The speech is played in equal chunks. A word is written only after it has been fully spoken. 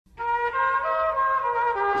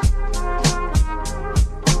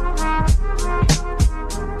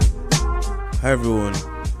Hi everyone,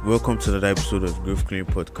 welcome to another episode of Growth Cleaning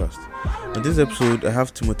Podcast. On this episode, I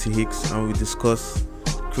have Timothy Hicks and we discuss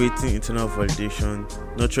creating internal validation,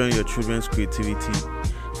 nurturing your children's creativity,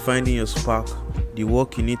 finding your spark, the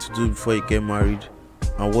work you need to do before you get married,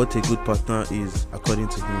 and what a good partner is according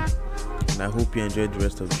to him. And I hope you enjoyed the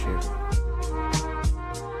rest of the show.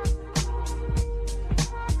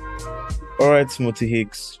 Alright, Timothy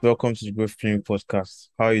Hicks, welcome to the Growth Cleaning Podcast.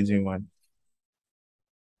 How are you doing, man?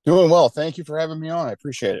 Doing well. Thank you for having me on. I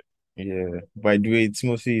appreciate it. Yeah, by the way,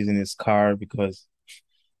 Timothy is in his car because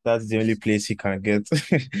that's the only place he can get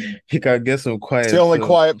he can get some It's the quiet. only So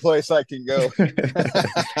quiet place I can go.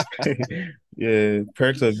 yeah,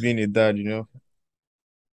 perks of being a dad.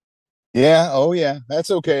 Yeah. Oh, yeah. That's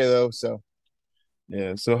okay though. So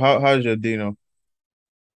Yeah. So how's your day now?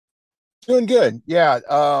 doing good. Yeah.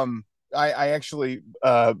 I actually,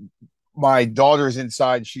 my daughter's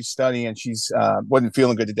inside. She's studying. She's wasn't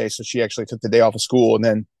feeling good today, so she actually took the day off of school. And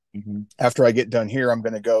then Hmm. after I get done here, I'm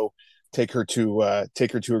going to go take her to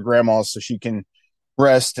her grandma's so she can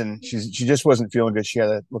rest. And she just wasn't feeling good. She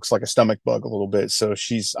had looks like a stomach bug a little bit. So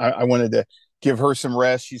I wanted to give her some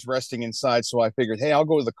rest. She's resting inside. So I figured, hey, I'll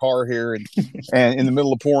go to the car here and in the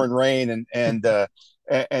middle of pouring rain and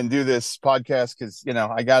do this podcast because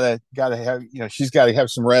I gotta have she's got to have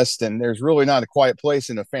some rest, and there's really not a quiet place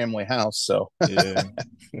in a family house. So Yeah.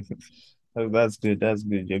 That's good. That's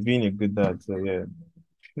good. You're being a good dad. So yeah.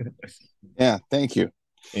 yeah, thank you.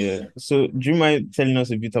 Yeah. So do you mind telling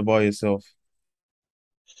us a bit about yourself?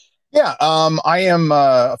 Yeah, I am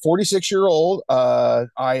a 46-year-old. I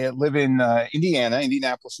live in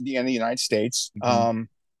Indianapolis, Indiana, United States. Hmm.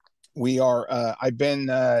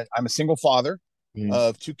 I'm a single father Hmm.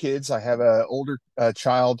 of two kids. I have an older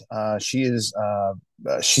child. She's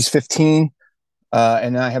 15,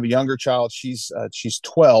 and then I have a younger child. She's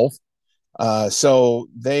 12. I've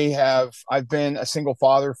been a single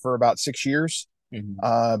father for about 6 years.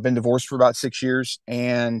 Hmm. Been divorced for about 6 years,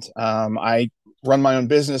 and I run my own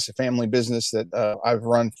business, a family business that I've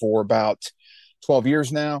run for about 12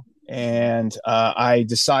 years now. And I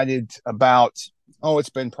decided it's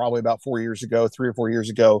been probably about 4 years ago, 3 or 4 years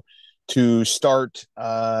ago, to start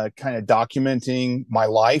kind of documenting my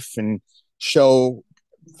life and show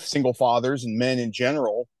single fathers and men in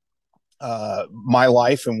general my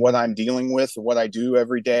life and what I'm dealing with and what I do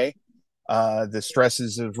every day. The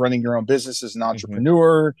stresses of running your own business as an Hmm.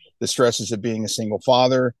 entrepreneur, the stresses of being a single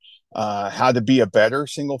father, how to be a better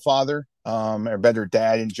single father, or better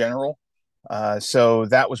dad in general. So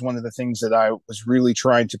that was one of the things that I was really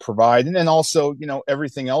trying to provide. And then also,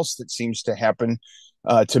 everything else that seems to happen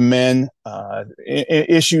to men,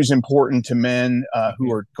 issues important to men who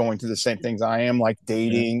Hmm. are going through the same things I am, like Yeah.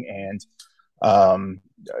 dating and um,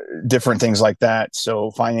 different things like that.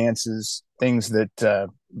 So finances, things that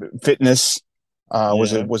fitness Yeah.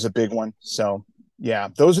 was a big one. So yeah,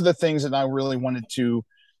 those are the things that I really wanted to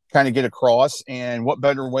kind of get across. And what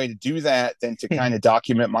better way to do that than to kind of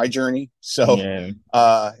document my journey? So Yeah.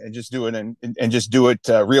 and just do it and just do it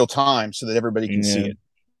real time so that everybody can see Yeah. it.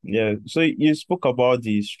 Yeah. So you spoke about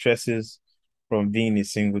the stresses from being a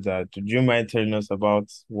single dad. Do you mind telling us about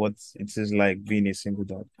what it is like being a single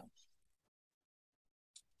dad?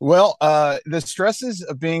 Well, the stresses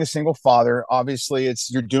of being a single father, obviously,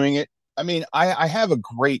 you're doing it. I mean, I have a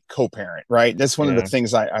great co-parent, right? That's one of the Yeah.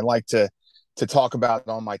 things I like to talk about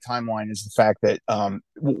on my timeline is the fact that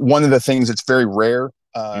one of the things that's very rare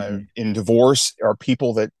Hmm. in divorce are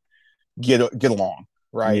people that get along,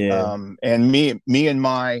 right? Yeah. And me and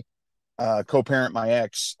my co-parent, my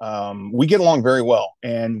ex, we get along very well,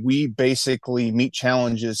 and we basically meet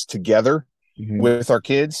challenges together Hmm. with our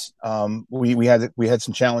kids. We had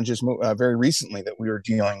some challenges very recently that we were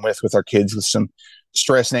dealing with our kids, with some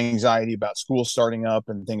stress and anxiety about school starting up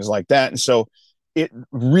and things like that. And so it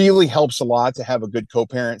really helps a lot to have a good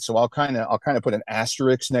co-parent. So I'll kind of put an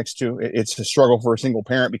asterisk next to it. It's a struggle for a single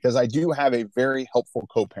parent because I do have a very helpful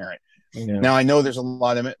co-parent. Yeah. Now I know there's a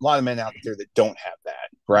lot of men out there that don't have that,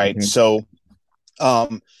 right? Hmm. So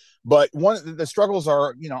um, but one of the struggles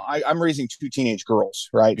are, I'm raising two teenage girls,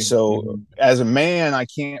 right? So Hmm. as a man, I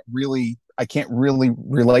can't really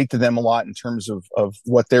relate to them a lot in terms of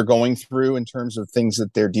what they're going through, in terms of things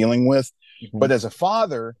that they're dealing with. Hmm. But as a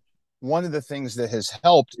father, one of the things that has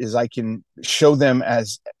helped is I can show them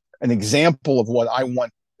as an example of what I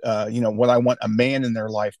want, what I want a man in their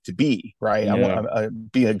life to be, right? I Yeah. want to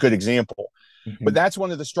be a good example. But Hmm. that's one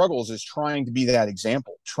of the struggles, is trying to be that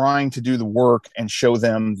example, trying to do the work and show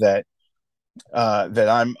them that I'm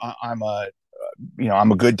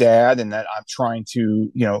a good dad, and that I'm trying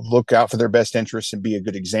to look out for their best interests and be a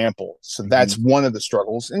good example. So Hmm. that's one of the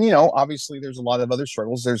struggles. And obviously there's a lot of other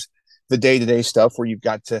struggles. the day-to-day stuff where you've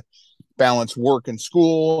got to balance work and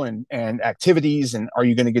school and activities, and are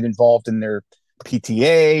you going to get involved in their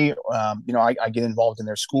PTA? I get involved in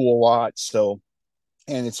their school a lot, so,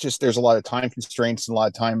 and it's just, there's a lot of time constraints and a lot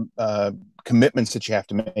of time commitments that you have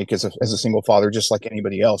to make as a single father, just like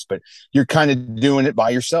anybody else. But you're kind of doing it by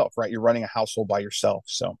yourself, right? You're running a household by yourself.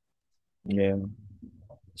 So Yeah.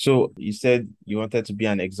 So you said you wanted to be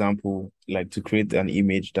an example, like to create an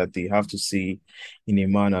image that they have to see in a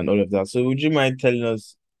man and all of that. So would you mind telling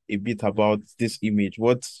us a bit about this image?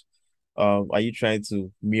 What are you trying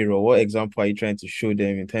to mirror? What example are you trying to show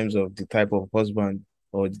them in terms of the type of husband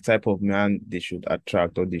or the type of man they should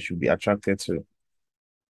attract or they should be attracted to?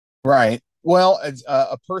 right. Well,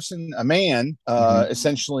 a man, Mm-hmm.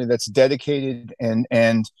 essentially, that's dedicated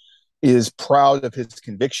and is proud of his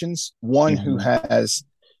convictions. One who Mm-hmm. has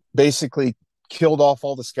basically killed off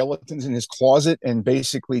all the skeletons in his closet and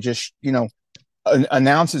basically just,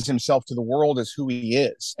 announces himself to the world as who he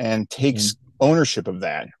is and takes ownership of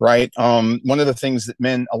that. Right. One of the things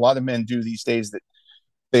that a lot of men do these days, that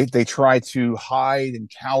they try to hide and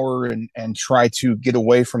cower and try to get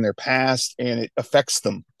away from their past, and it affects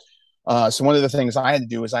them. So one of the things I had to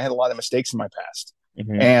do is, I had a lot of mistakes in my past.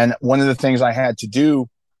 Mm-hmm. And one of the things I had to do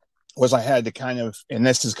was, I had to kind of, and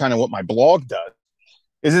this is kind of what my blog does,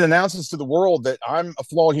 is it announces to the world that I'm a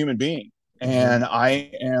flawed human being, Mm-hmm. and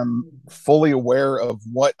I am fully aware of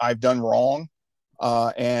what I've done wrong.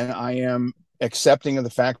 And I am accepting of the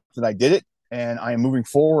fact that I did it, and I am moving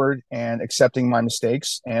forward and accepting my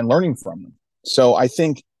mistakes and learning from them. So I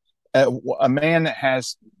think a man that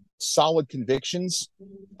has solid convictions,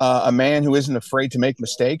 a man who isn't afraid to make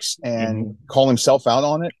mistakes and Mm-hmm. call himself out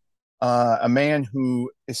on it, a man who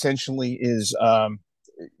essentially is,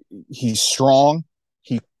 he's strong,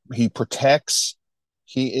 he protects,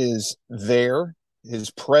 he is there,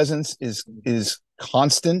 his presence is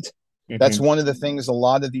constant. That's Mm-hmm. one of the things a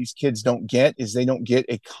lot of these kids don't get, is they don't get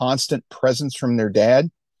a constant presence from their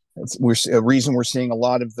dad. We're a reason we're seeing a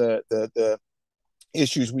lot of the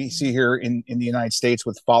issues we see here in the United States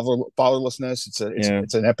with fatherlessness. Yeah.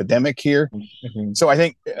 It's an epidemic here. Mm-hmm. So I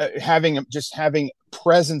think having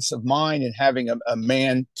presence of mind, and having a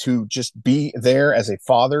man to just be there as a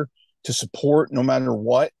father to support no matter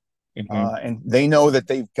what, Mm-hmm. and they know that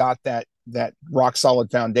they've got that rock solid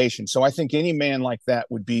foundation. So I think any man like that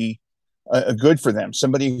would be a good for them.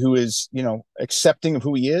 Somebody who is, accepting of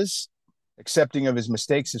who he is, accepting of his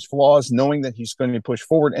mistakes, his flaws, knowing that he's going to push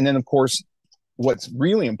forward. And then, of course, what's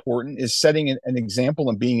really important is setting an example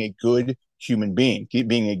and being a good human being,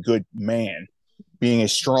 being a good man, being a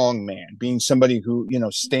strong man, being somebody who,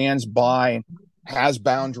 stands by and has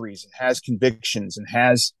boundaries and has convictions and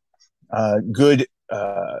has good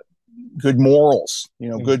good morals,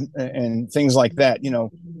 good and things like that,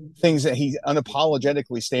 things that he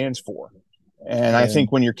unapologetically stands for. And I Yeah.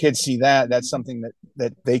 think when your kids see that, that's something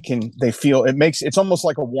that they feel, it's almost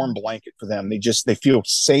like a warm blanket for them. They feel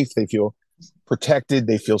safe, they feel protected,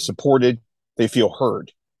 they feel supported, they feel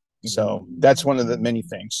heard. So Mm-hmm. that's one of the many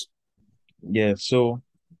things. Yeah. So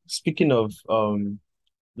speaking of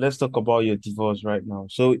let's talk about your divorce right now.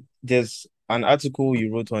 So there's an article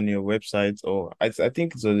you wrote on your website, or I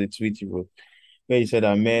think it was a tweet you wrote, where you said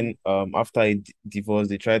that men, after a divorce,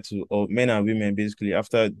 they try to, or men and women basically,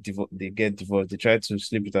 after they get divorced, they try to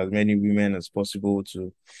sleep with as many women as possible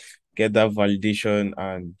to get that validation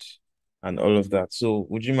and all of that. So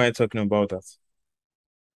would you mind talking about that?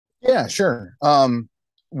 Yeah, sure.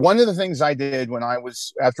 One of the things I did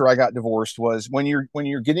after I got divorced was, when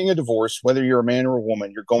you're getting a divorce, whether you're a man or a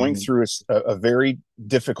woman, you're going Mm-hmm. through a very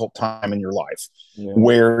difficult time in your life, Yeah.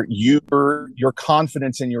 where your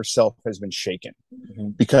confidence in yourself has been shaken,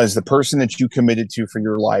 Mm-hmm. because the person that you committed to for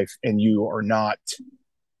your life and you are not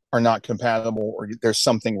compatible, or there's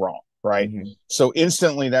something wrong, right? Mm-hmm. So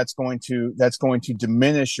instantly that's going to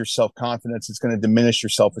diminish your self-confidence. It's going to diminish your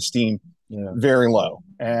self-esteem Yeah. very low.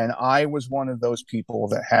 And I was one of those people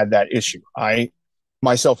that had that issue.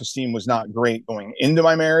 My self-esteem was not great going into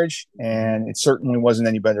my marriage, Mm-hmm. and it certainly wasn't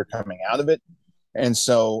any better coming out of it. And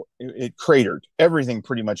so it cratered. Everything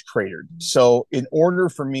pretty much cratered. So in order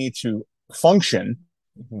for me to function,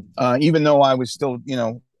 Mm-hmm. even though I was still,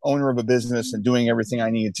 owner of a business and doing everything I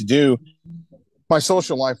needed to do, my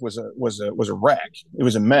social life was a wreck. It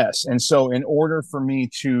was a mess. And so in order for me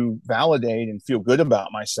to validate and feel good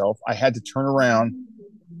about myself, I had to turn around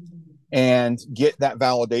and get that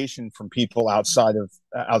validation from people outside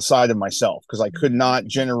of myself, because I could not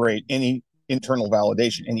generate any internal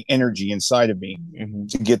validation, any energy inside of me Mm-hmm.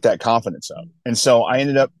 to get that confidence up. And so I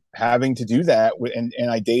ended up having to do that, and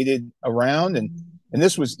I dated around, and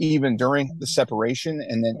this was even during the separation,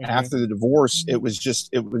 and then Mm-hmm. after the divorce, it was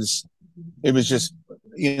it was just,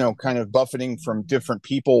 kind of buffeting from different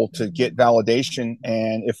people to get validation.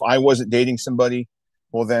 And if I wasn't dating somebody,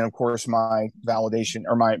 well, then of course my validation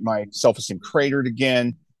or my self-esteem cratered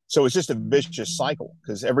again. So it's just a vicious cycle,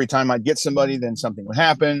 because every time I'd get somebody, then something would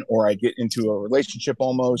happen, or I'd get into a relationship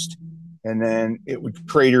almost, and then it would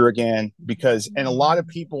crater again. And a lot of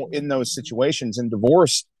people in those situations in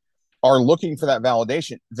divorce are looking for that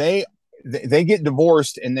validation. They get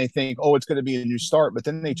divorced and they think, oh, it's going to be a new start, but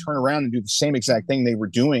then they turn around and do the same exact thing they were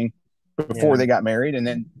doing before they got married, and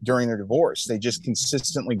then during their divorce, they just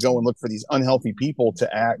consistently go and look for these unhealthy people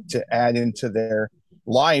to add into their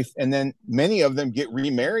life, and then many of them get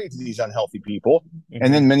remarried to these unhealthy people,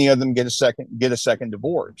 and then many of them get a second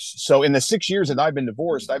divorce. So in the 6 years that I've been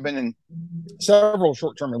divorced, I've been in several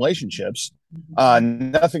short-term relationships,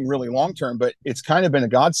 nothing really long-term, but it's kind of been a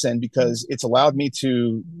godsend, because it's allowed me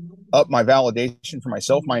to up my validation for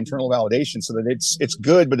myself, my internal validation, so that it's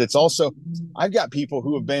good. But it's also, I've got people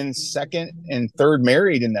who have been second and third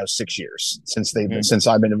married in those 6 years since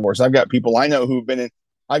I've been divorced. I've got people I know who've been in.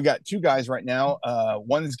 I've got two guys right now.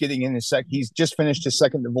 One is getting in he's just finished his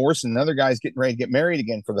second divorce, and another guy's getting ready to get married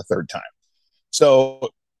again for the third time. So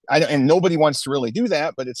and nobody wants to really do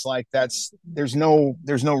that, but it's like, there's no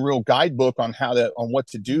real guidebook on what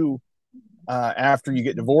to do after you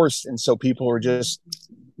get divorced. And so people are just,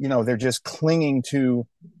 they're just clinging to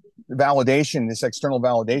validation, this external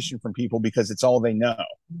validation from people, because it's all they know.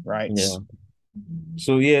 Right. Yeah.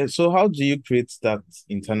 So how do you create that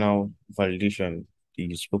internal validation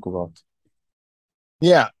you spoke about?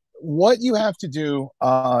 Yeah. What you have to do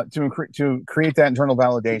to create that internal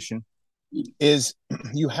validation is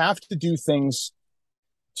you have to do things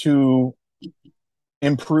to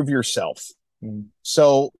improve yourself.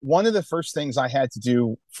 So one of the first things I had to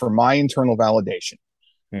do for my internal validation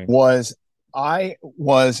was, I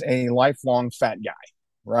was a lifelong fat guy,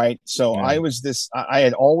 right? So I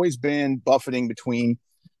had always been buffeting between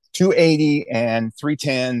 280 and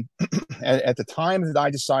 310. At the time that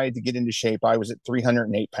I decided to get into shape, I was at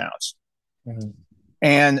 308 pounds.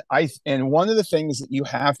 And one of the things that you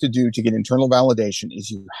have to do to get internal validation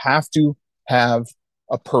is you have to have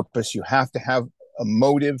a purpose. You have to have a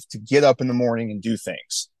motive to get up in the morning and do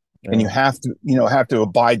things. And you have to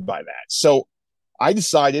abide by that. So I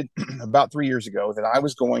decided about 3 years ago that I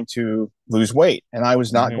was going to lose weight, and I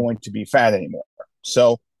was not going to be fat anymore.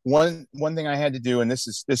 So one thing I had to do, and this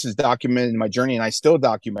is documented in my journey, and I still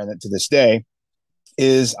document it to this day,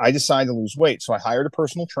 is I decided to lose weight. So I hired a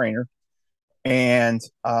personal trainer, and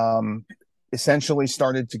essentially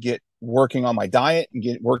started to get working on my diet and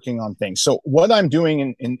get working on things. So what I'm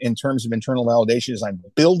doing in terms of internal validation is I'm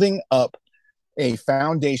building up a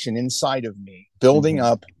foundation inside of me, building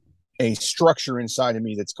up a structure inside of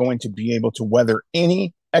me that's going to be able to weather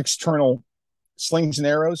any external slings and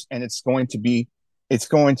arrows, and it's going to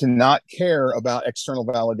not care about external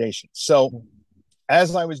validation. So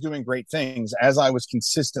as I was doing great things, as I was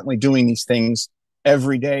consistently doing these things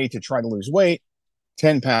every day to try to lose weight,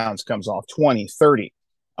 10 pounds comes off, 20, 30.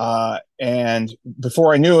 And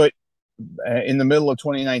before I knew it, in the middle of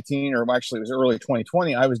 2019, or actually it was early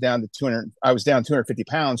 2020, I was down 250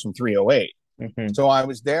 pounds from 308. So I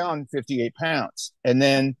was down 58 pounds, and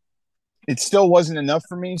then it still wasn't enough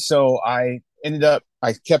for me. So I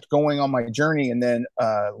kept going on my journey. And then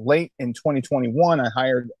late in 2021, I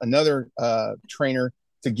hired another trainer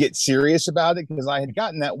to get serious about it, because I had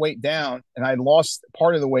gotten that weight down and I lost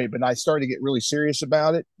part of the weight, but I started to get really serious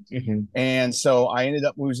about it. And so I ended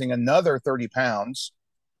up losing another 30 pounds.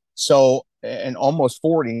 So, and almost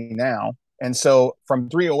 40 now. And so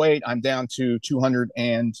from 308, I'm down to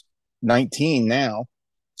 219 now.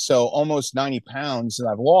 So almost 90 pounds that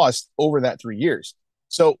I've lost over that 3 years.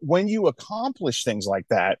 So when you accomplish things like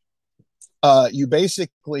that, you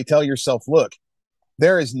basically tell yourself, look,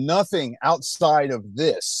 there is nothing outside of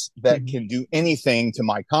this that can do anything to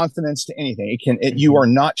my confidence, to anything. You are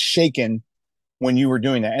not shaken when you were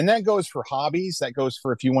doing that. And that goes for hobbies. That goes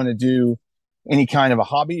for if you want to do any kind of a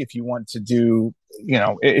hobby, if you want to do,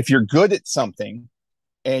 if you're good at something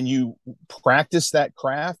and you practice that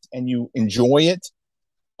craft and you enjoy it,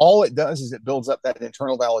 all it does is it builds up that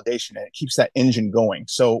internal validation and it keeps that engine going.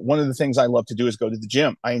 So one of the things I love to do is go to the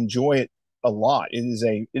gym. I enjoy it a lot. It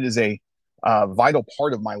is a vital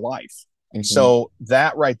part of my life. So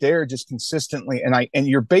that right there, just consistently, and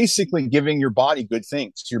you're basically giving your body good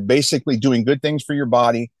things. You're basically doing good things for your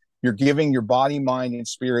body. You're giving your body, mind, and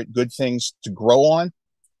spirit good things to grow on,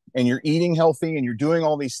 and you're eating healthy, and you're doing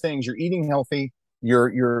all these things. You're eating healthy.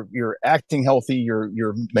 You're acting healthy.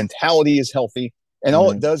 Your mentality is healthy, and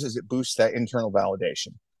all it does is it boosts that internal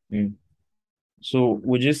validation. So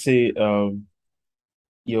would you say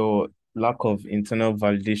your lack of internal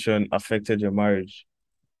validation affected your marriage?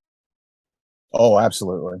 Oh,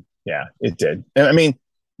 absolutely. Yeah, it did. And I mean,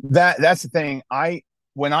 that's the thing.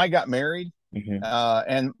 When I got married, Mm-hmm.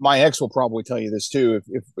 and my ex will probably tell you this too.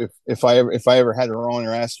 If I ever had her on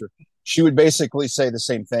or asked her, she would basically say the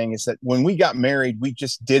same thing. Is that when we got married, we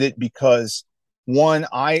just did it because one,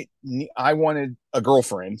 I wanted a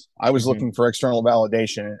girlfriend. I was Mm-hmm. looking for external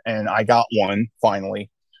validation, and I got one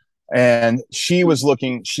finally. And she was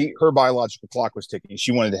looking. Her biological clock was ticking.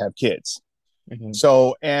 She wanted to have kids. Mm-hmm.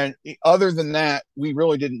 So, and other than that, we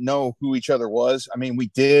really didn't know who each other was. I mean, we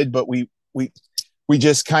did, but we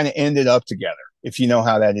just kind of ended up together. If you know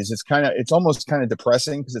how that is, it's almost kind of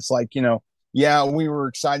depressing because it's like, yeah, we were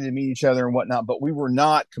excited to meet each other and whatnot, but we were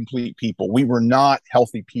not complete people. We were not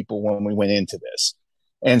healthy people when we went into this.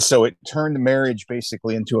 And so it turned the marriage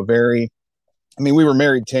basically into I mean, we were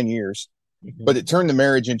married 10 years, Mm-hmm. but it turned the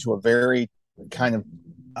marriage into a very kind of,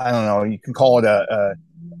 I don't know, you can call it a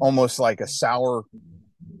almost like a sour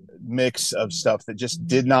mix of stuff that just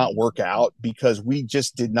did not work out because we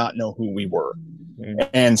just did not know who we were. Mm-hmm.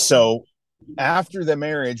 And so after the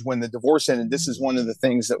marriage, when the divorce ended, this is one of the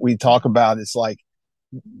things that we talk about. It's like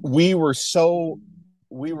we were so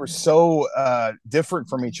different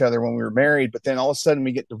from each other when we were married, but then all of a sudden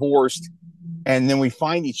we get divorced, and then we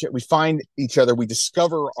find each other. We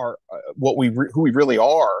discover our who we really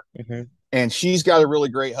are. Mm-hmm. And she's got a really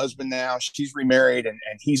great husband now. She's remarried, and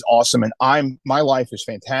he's awesome. And my life is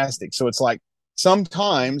fantastic. So it's like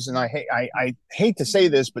sometimes, and I hate to say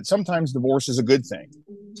this, but sometimes divorce is a good thing.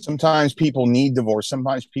 Sometimes people need divorce.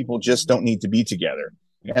 Sometimes people just don't need to be together.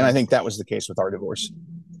 And I Mm-hmm. think that was the case with our divorce.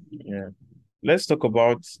 Yeah. Let's talk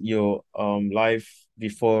about your life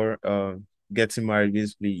before getting married.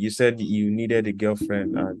 Basically, you said you needed a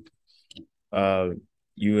girlfriend and uh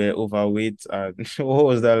you were overweight. And what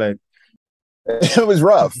was that like? It was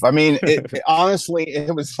rough. I mean, honestly,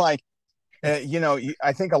 it was like,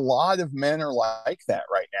 I think a lot of men are like that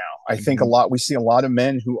right now. I think Mm-hmm. we see a lot of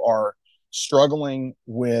men who are struggling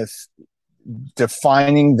with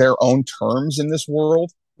defining their own terms in this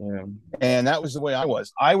world. Yeah. And that was the way I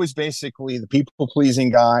was. I was basically the people pleasing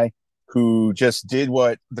guy who just did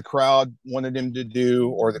what the crowd wanted him to do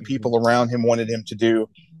or the Mm-hmm. people around him wanted him to do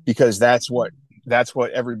because that's what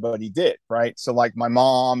everybody did, right? So like my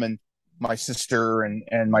mom and my sister and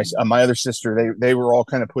my other sister, they were all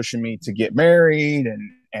kind of pushing me to get married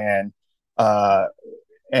uh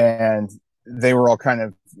and they were all kind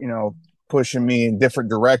of, pushing me in different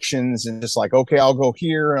directions and just like, okay, I'll go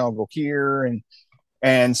here and I'll go here.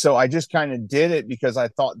 And so I just kind of did it because I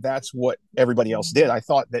thought that's what everybody else did. I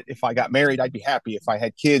thought that if I got married, I'd be happy. If I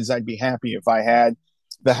had kids, I'd be happy. If I had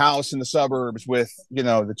the house in the suburbs with,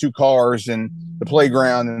 the two cars and the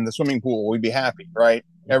playground and the swimming pool, we'd be happy, right?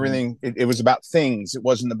 Mm-hmm. Everything, it was about things. It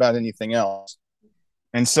wasn't about anything else.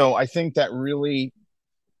 And so I think it really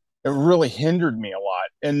hindered me a lot.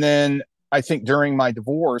 And then I think during my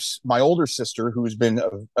divorce, my older sister, who's been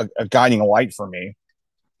a guiding light for me,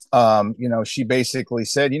 she basically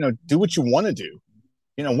said, do what you want to do.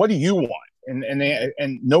 What do you want?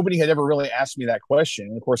 And nobody had ever really asked me that question.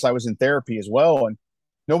 And of course, I was in therapy as well, and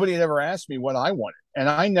nobody had ever asked me what I wanted, and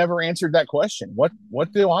I never answered that question. What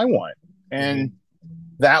do I want? Mm-hmm. And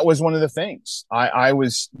that was one of the things. I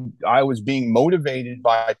was being motivated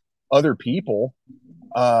by other people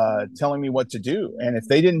telling me what to do, and if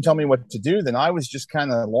they didn't tell me what to do, then I was just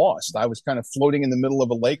kind of lost. I was kind of floating in the middle of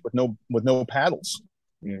a lake with no paddles.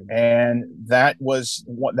 Yeah. And that was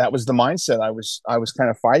the mindset I was kind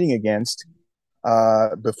of fighting against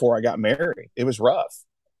before I got married. It was rough.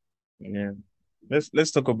 Yeah.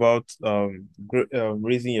 Let's talk about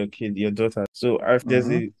raising your kid, your daughter. So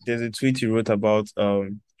Mm-hmm. there's a tweet you wrote about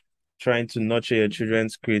trying to nurture your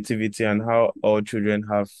children's creativity and how all children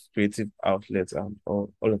have creative outlets and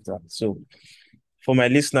all of that. So for my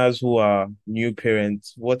listeners who are new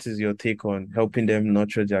parents, what is your take on helping them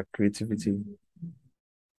nurture their creativity?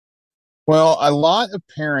 Well, a lot of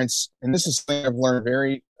parents, and this is something I've learned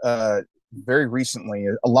very recently.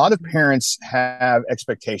 A lot of parents have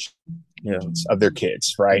expectations Yeah. of their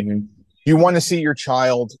kids, right? Mm-hmm. You want to see your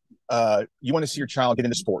child. You want to see your child get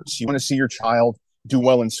into sports. You want to see your child do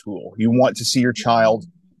well in school. You want to see your child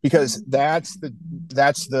because that's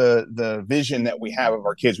the vision that we have of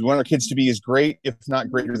our kids. We want our kids to be as great, if not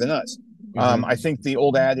greater than us. I Mm-hmm. think the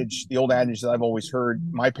old adage that I've always heard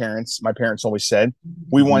my parents always said,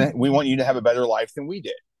 Mm-hmm. we want you to have a better life than we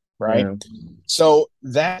did, right? Yeah. So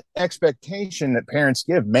that expectation that parents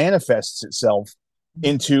give manifests itself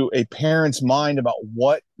into a parent's mind about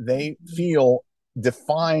what they feel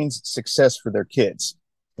defines success for their kids.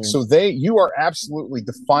 So you are absolutely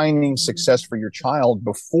defining success for your child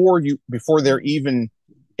before they're even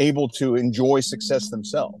able to enjoy success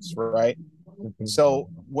themselves, right? So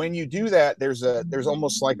when you do that, there's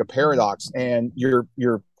almost like a paradox, and you're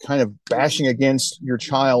kind of bashing against your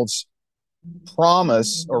child's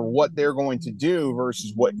promise or what they're going to do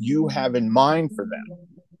versus what you have in mind for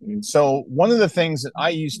them. So one of the things that I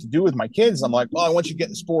used to do with my kids, I'm like, well, I want you to get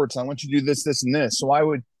in sports. I want you to do this, this, and this. So I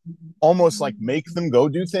would almost like make them go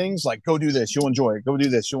do things like, go do this, you'll enjoy it. Go do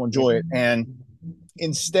this, you'll enjoy it. And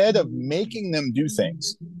instead of making them do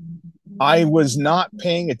things, I was not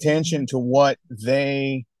paying attention to what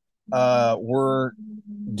they were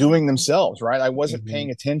doing themselves, right? I wasn't paying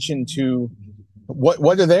attention to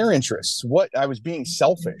what are their interests. What I was being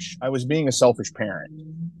selfish. I was being a selfish parent.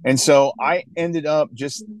 And so I ended up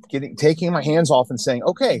just taking my hands off and saying,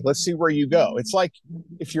 okay, let's see where you go. It's like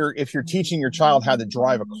if you're teaching your child how to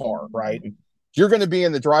drive a car, right? You're going to be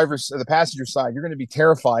in the passenger side. You're going to be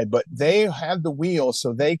terrified, but they have the wheel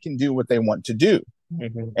so they can do what they want to do.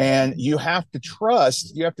 And you have to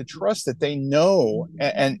trust that they know,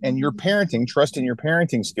 and your parenting, trust in your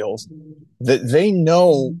parenting skills, that they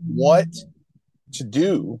know what to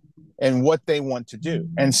do and what they want to do.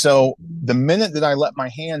 And so the minute that I let my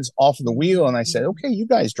hands off of the wheel and I said, okay, you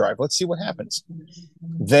guys drive, let's see what happens.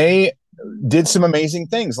 They did some amazing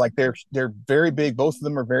things. Like they're very big. Both of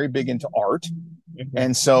them are very big into art.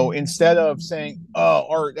 And so instead of saying, oh,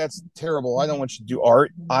 art, that's terrible, I don't want you to do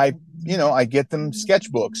art, I get them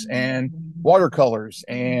sketchbooks and watercolors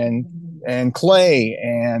and clay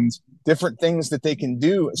and different things that they can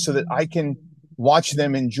do so that I can watch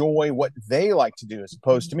them enjoy what they like to do as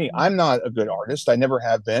opposed to me. I'm not a good artist. I never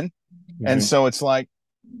have been. And so it's like,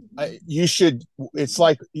 it's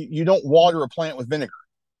like you don't water a plant with vinegar,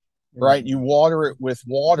 right? You water it with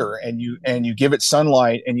water and you give it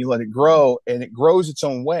sunlight and you let it grow, and it grows its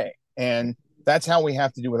own way. And that's how we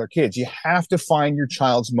have to do with our kids. You have to find your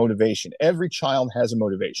child's motivation. Every child has a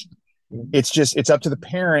motivation. It's up to the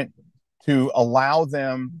parent to allow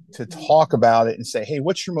them to talk about it and say, hey,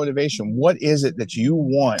 what's your motivation? What is it that you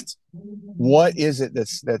want? What is it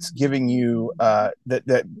that's giving you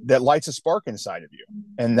that lights a spark inside of you?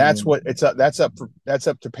 And that's what that's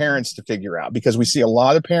up to parents to figure out, because we see a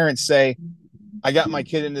lot of parents say, I got my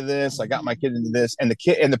kid into this, I got my kid into this, and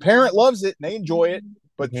the parent loves it and they enjoy it,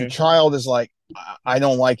 but your child is like, I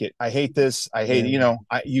don't like it. I hate this. I hate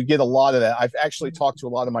it. You get a lot of that. I've actually talked to a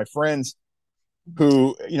lot of my friends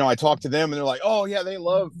who, I talk to them and they're like, oh yeah, they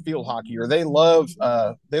love field hockey, or they love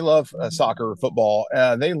soccer or football.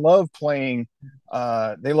 They love playing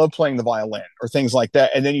the violin or things like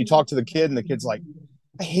that. And then you talk to the kid and the kid's like,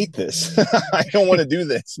 I hate this. I don't want to do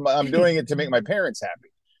this. I'm doing it to make my parents happy.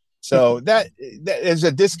 So that is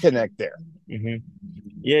a disconnect there.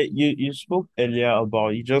 Yeah, you spoke earlier about,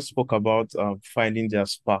 you just spoke about finding their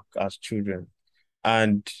spark as children.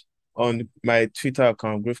 And on my Twitter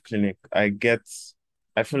account, Growth Clinic, I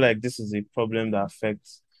feel like this is a problem that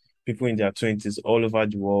affects people in their 20s all over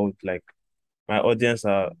the world. Like, my audience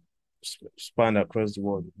are spanned across the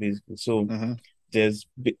world, basically. So there's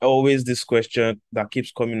always this question that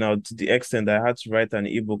keeps coming out, to the extent that I had to write an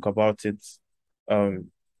ebook about it. On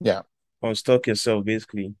Stuck Yourself,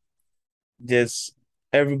 basically.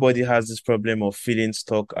 Everybody has this problem of feeling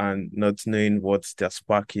stuck and not knowing what their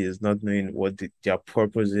spark is, not knowing what their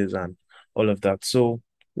purpose is, and all of that. So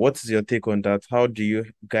what is your take on that? How do you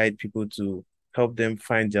guide people to help them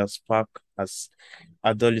find their spark as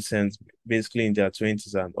adolescents, basically in their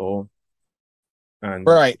 20s and all? And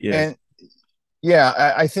right. And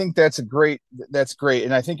I think that's great.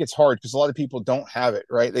 And I think it's hard because a lot of people don't have it,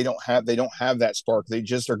 right? They don't have that spark. They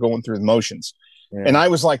just are going through the motions. And I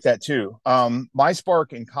was like that too. My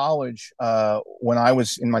spark in college, when I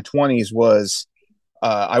was in my 20s, was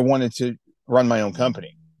I wanted to run my own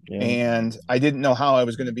company. And I didn't know how I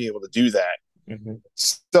was going to be able to do that.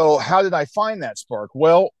 So how did I find that spark?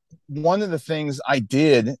 Well, one of the things I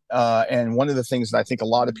did, and one of the things that I think a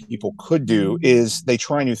lot of people could do, is they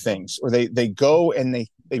try new things, or they go and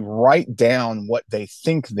they write down what they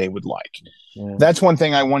think they would like. That's one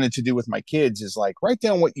thing I wanted to do with my kids, is like, write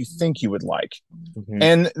down what you think you would like.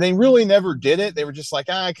 And they really never did it. They were just like,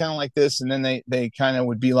 I kind of like this. And then they kind of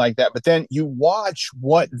would be like that. But then you watch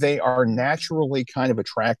what they are naturally kind of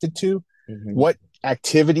attracted to, what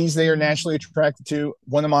activities they are naturally attracted to.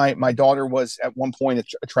 One of my daughter was at one point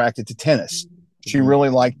attracted to tennis. She really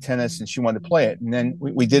liked tennis and she wanted to play it. And then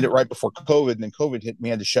we did it right before COVID, and then COVID hit. We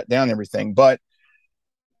had to shut down everything. But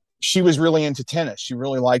she was really into tennis. She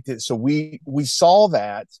really liked it. So we saw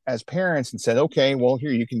that as parents and said, okay, well,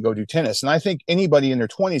 here, you can go do tennis. And I think anybody in their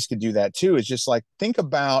 20s could do that too. It's just like,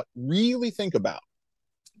 really think about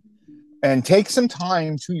and take some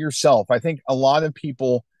time to yourself. I think a lot of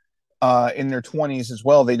people in their 20s as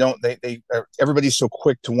well, everybody's so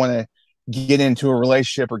quick to want to get into a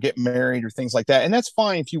relationship or get married or things like that, and that's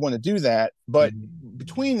fine if you want to do that. But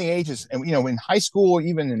between the ages, and in high school,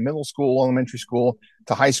 even in middle school, elementary school,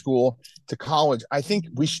 to high school, to college, I think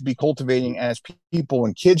we should be cultivating as people,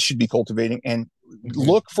 and kids should be cultivating, and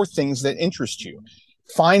look for things that interest you,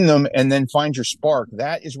 find them, and then find your spark.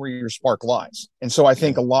 That is where your spark lies. And so I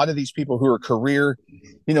think a lot of these people who are career,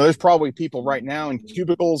 there's probably people right now in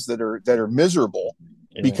cubicles that are miserable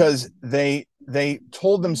because they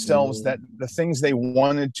told themselves that the things they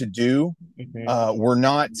wanted to do were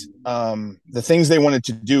not the things they wanted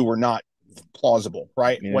to do were not plausible,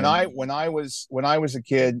 right? When I was a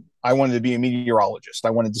kid, I wanted to be a meteorologist.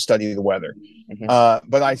 I wanted to study the weather.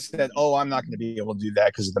 But I said, I'm not going to be able to do that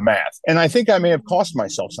because of the math. And I think I may have cost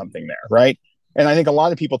myself something there, right? And I think a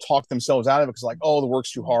lot of people talk themselves out of it because the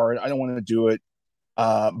work's too hard. I don't want to do it.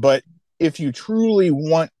 But if you truly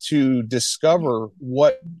want to discover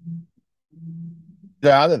what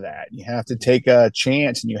out of that, you have to take a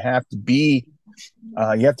chance, and you have to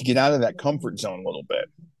get out of that comfort zone a little bit.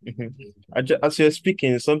 As you're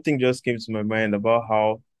speaking, something just came to my mind about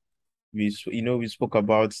how we spoke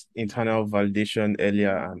about internal validation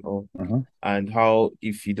earlier and all, and how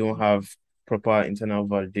if you don't have proper internal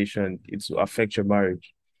validation, it will affect your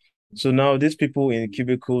marriage. So now these people in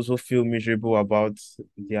cubicles who feel miserable about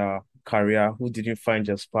their career, who didn't find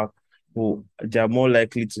their spark, they are more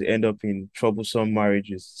likely to end up in troublesome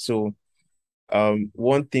marriages. So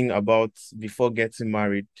one thing about before getting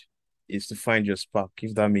married is to find your spark,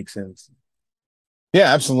 if that makes sense.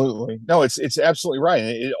 Yeah, absolutely. No, it's absolutely right.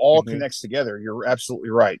 It all connects together. You're absolutely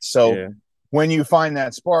right. So when you find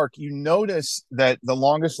that spark, you notice that the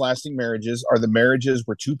longest lasting marriages are the marriages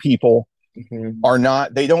where two people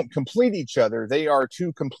they don't complete each other. They are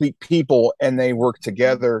two complete people, and they work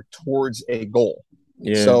together towards a goal.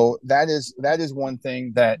 So that is one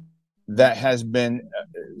thing that has been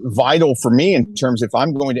vital for me in terms, if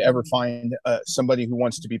I'm going to ever find somebody who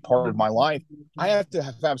wants to be part of my life, I have to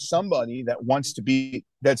have somebody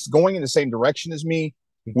that's going in the same direction as me.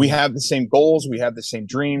 We have the same goals. We have the same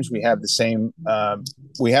dreams. We have the same,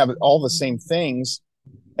 we have all the same things.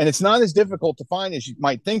 And it's not as difficult to find as you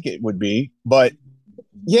might think it would be, but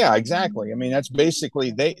yeah, exactly. I mean, that's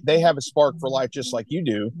basically, they have a spark for life just like you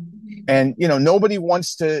do. And nobody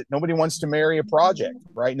wants to marry a project,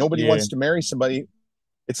 right? Nobody wants to marry somebody.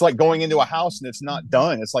 It's like going into a house and it's not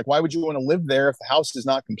done. It's like, why would you want to live there if the house is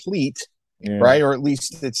not complete, right? Or at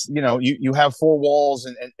least it's, you have four walls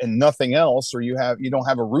and nothing else, or you don't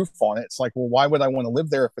have a roof on it. It's like, well, why would I want to live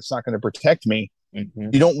there if it's not going to protect me?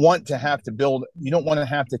 You don't want to have to build. You don't want to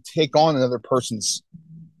have to take on another person's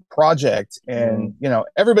project. And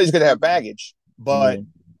everybody's going to have baggage, but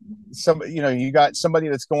you got somebody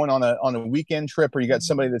that's going on a weekend trip, or you got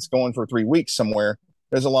somebody that's going for 3 weeks somewhere.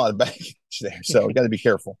 There's a lot of baggage there, so you got to be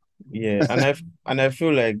careful. I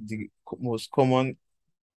feel like the most common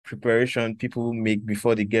preparation people make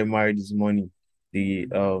before they get married is money. They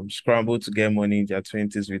scramble to get money in their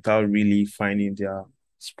 20s without really finding their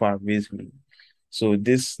spark, basically. So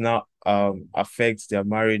this now affects their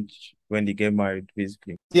marriage when they get married,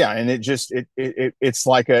 basically. Yeah, and it's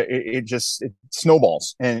like it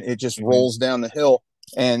snowballs, and it just rolls down the hill,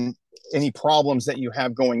 and any problems that you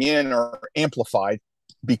have going in are amplified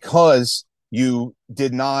because you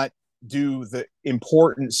did not do the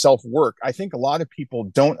important self-work. I think a lot of people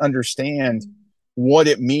don't understand what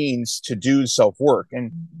it means to do self-work.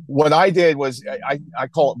 And what I did was I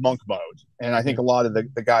call it monk mode. And I think a lot of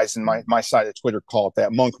the guys in my side of Twitter call it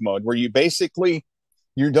that monk mode, where you basically,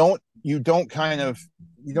 you don't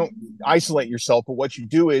isolate yourself, but what you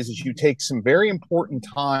do is you take some very important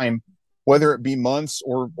time, whether it be months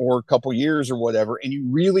or a couple years or whatever, and you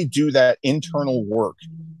really do that internal work.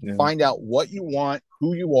 Find out what you want,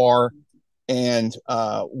 who you are, and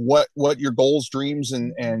what your goals, dreams,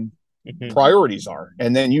 and priorities are.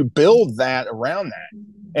 And then you build that around that.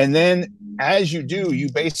 And then as you do, you're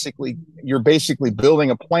basically building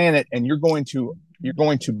a planet, and you're going to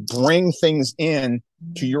bring things in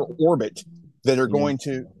to your orbit that are going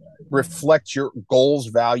to reflect your goals,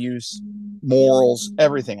 values, morals,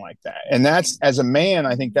 everything like that. And that's, as a man,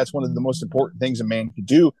 I think that's one of the most important things a man can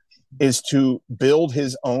do, is to build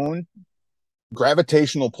his own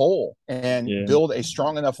gravitational pull and build a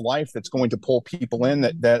strong enough life that's going to pull people in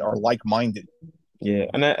that are like-minded. Yeah,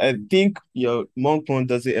 and I think your monk run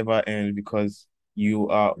doesn't ever end, because we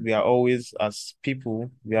are always, as people,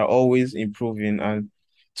 we are always improving, and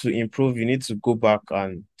to improve, you need to go back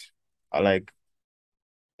and like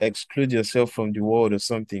exclude yourself from the world or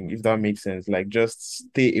something, if that makes sense. Like just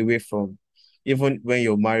stay away from, even when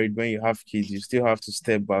you're married, when you have kids, you still have to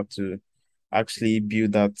step back to actually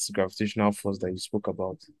build that gravitational force that you spoke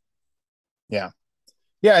about. Yeah.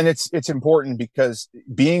 Yeah, and it's important because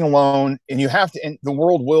being alone, and you have to, and the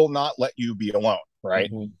world will not let you be alone,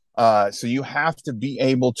 right? Mm-hmm. So you have to be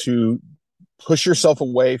able to push yourself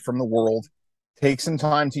away from the world, take some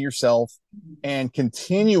time to yourself, and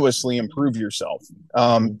continuously improve yourself.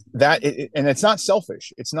 Mm-hmm. And it's not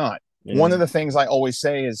selfish. It's not. Yeah, One of the things I always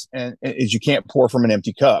say is you can't pour from an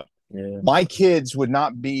empty cup. yeah. My kids would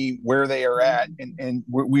not be where they are at, and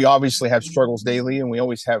we obviously have struggles daily, and we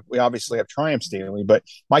obviously have triumphs daily, but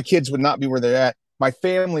my kids would not be where they're at. My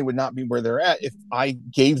family would not be where they're at if I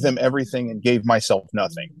gave them everything and gave myself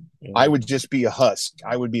nothing. I Yeah. would just be a husk.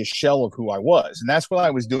 I would be a shell of who I was. And that's what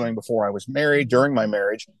I was doing before I was married. During my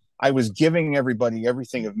marriage, I was giving everybody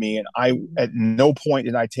everything of me, and I at no point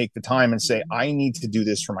did I take the time and say, I need to do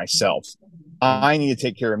this for myself. Mm. I need to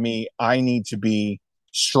take care of me. I need to be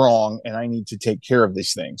strong, and I need to take care of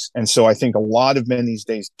these things. And so I think a lot of men these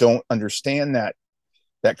days don't understand that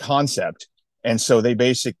concept. And so they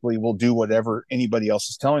basically will do whatever anybody else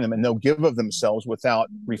is telling them, and they'll give of themselves without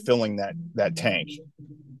refilling that tank.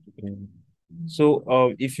 Mm.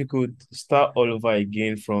 So, if you could start all over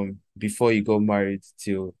again from before you got married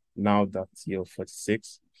till now that you're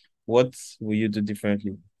 46, what will you do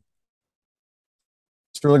differently?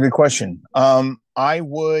 It's a really good question. I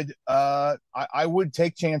would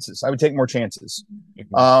take chances. I would take more chances.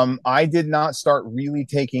 Mhm. I did not start really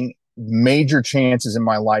taking major chances in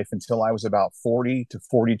my life until I was about 40 to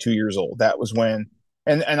 42 years old. That was when,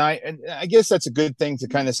 and I guess that's a good thing to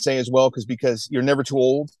kind of say as well, because you're never too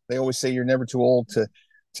old. They always say you're never too old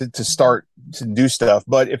to start to do stuff.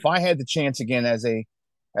 But if I had the chance again as a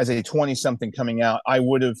 20 something coming out, I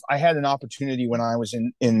had an opportunity when I was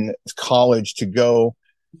in college to go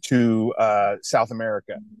to South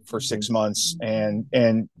America for 6 months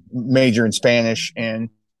and major in Spanish. And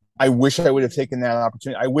I wish I would have taken that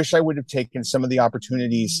opportunity. I wish I would have taken some of the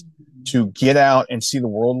opportunities to get out and see the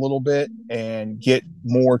world a little bit and get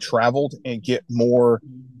more traveled and get more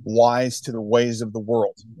wise to the ways of the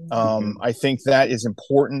world. Mhm. I think that is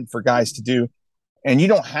important for guys to do, and you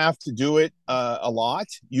don't have to do it a lot.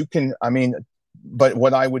 You can, I mean, but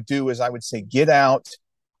what I would do is I would say get out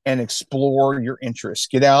and explore your interests.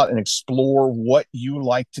 Get out and explore what you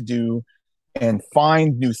like to do and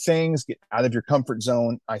find new things. Get out of your comfort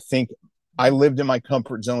zone. I think I lived in my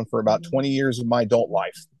comfort zone for about 20 years of my adult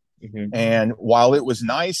life. Mhm. And while it was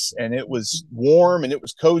nice and it was warm and it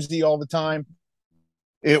was cozy all the time,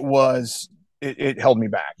 it held me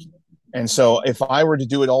back. And so if I were to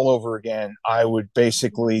do it all over again, I would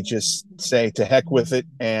basically just say to heck with it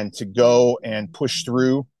and to go and push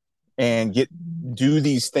through and do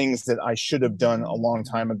these things that I should have done a long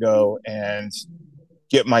time ago and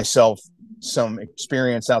get myself some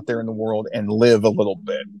experience out there in the world and live a little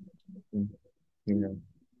bit.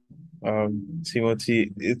 Yeah.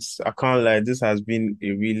 Timothy, I can't lie, this has been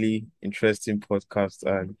a really interesting podcast,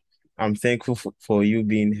 and I'm thankful for you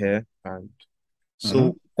being here. And Mm-hmm.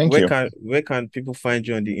 so, Thank you. where can people find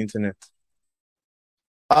you on the internet?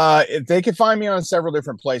 They can find me on several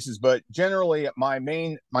different places, but generally my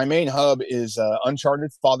main hub is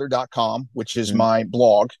unchartedfather.com, which is Mm. my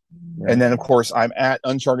blog. Yeah. And then, of course, I'm at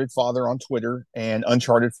Uncharted Father on Twitter and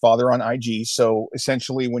Uncharted Father on IG. So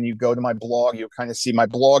essentially, when you go to my blog, you'll kind of see my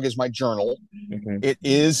blog is my journal. Mhm. It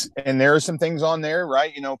is, and there are some things on there,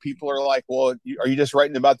 right? You know, people are like, well, are you just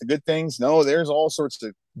writing about the good things? No, there's all sorts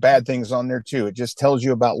of bad things on there too. It just tells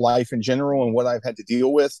you about life in general and what I've had to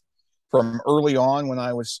deal with from early on when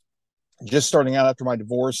I was just starting out after my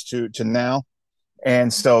divorce to now.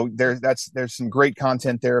 And so there's some great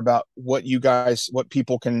content there about what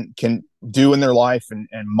people can do in their life and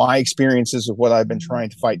my experiences of what I've been trying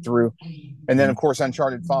to fight through. And then, of course,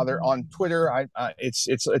 Uncharted Father on Twitter.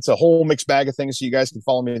 It's a whole mixed bag of things, so you guys can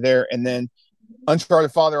follow me there. And then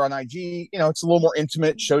Uncharted Father on IG, it's a little more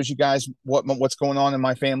intimate, shows you guys what's going on in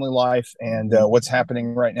my family life and what's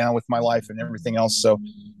happening right now with my life and everything else. So,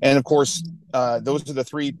 and of course, those are the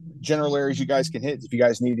three general areas you guys can hit if you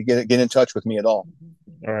guys need to get in touch with me at all.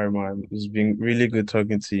 All right, man. It's been really good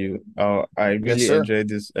talking to you. I Yes, really sir. enjoyed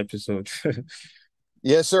this episode.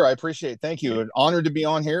 Yes, sir. I appreciate it. Thank you. An honor to be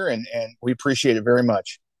on here, and we appreciate it very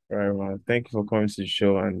much. All right, man. Thank you for coming to the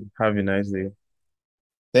show and have a nice day.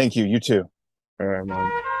 Thank you. You too. All right, man.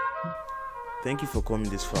 Thank you for coming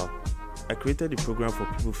this far. I created the program for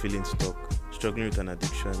people feeling stuck, struggling with an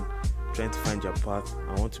addiction, trying to find their path,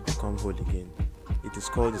 and want to become whole again. It is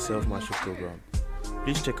called the Self Mastery Program.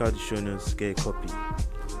 Please check out the show notes to get a copy.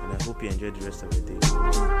 and I hope you enjoy the rest of your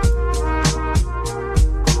day.